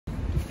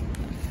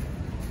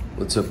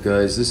What's up,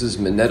 guys? This is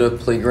Minetta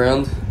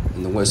Playground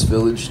in the West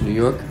Village, New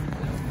York.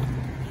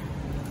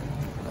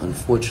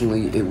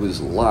 Unfortunately, it was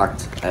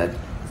locked at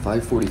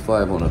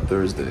 5:45 on a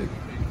Thursday.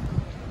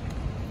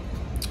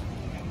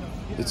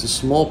 It's a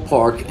small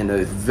park in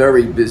a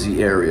very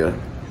busy area.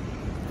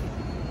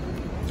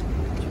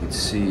 You can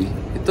see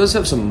it does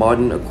have some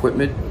modern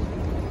equipment.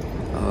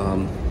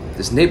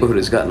 This neighborhood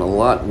has gotten a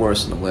lot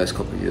worse in the last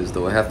couple of years,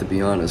 though I have to be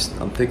honest.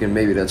 I'm thinking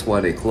maybe that's why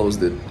they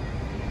closed it.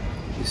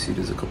 You see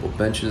there's a couple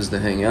benches to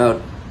hang out.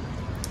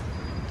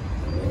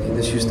 And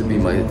this used to be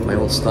my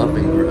old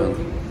stomping ground.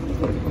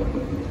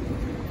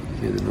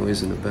 You hear the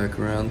noise in the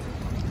background.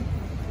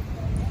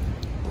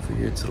 Over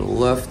here to the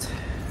left,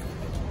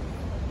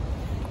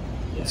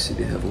 you see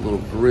they have a little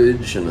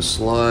bridge and a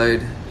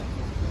slide.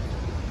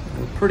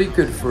 Pretty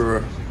good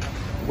for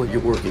what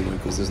you're working with,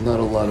 because there's not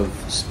a lot of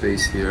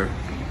space here.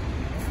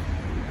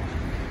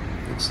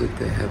 Looks like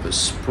they have a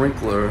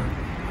sprinkler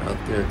out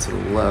there to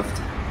the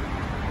left.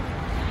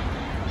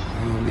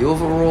 The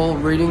overall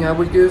rating I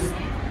would give,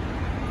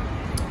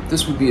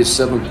 this would be a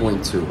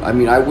 7.2. I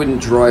mean, I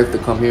wouldn't drive to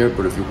come here,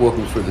 but if you're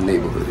walking through the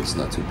neighborhood, it's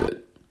not too bad.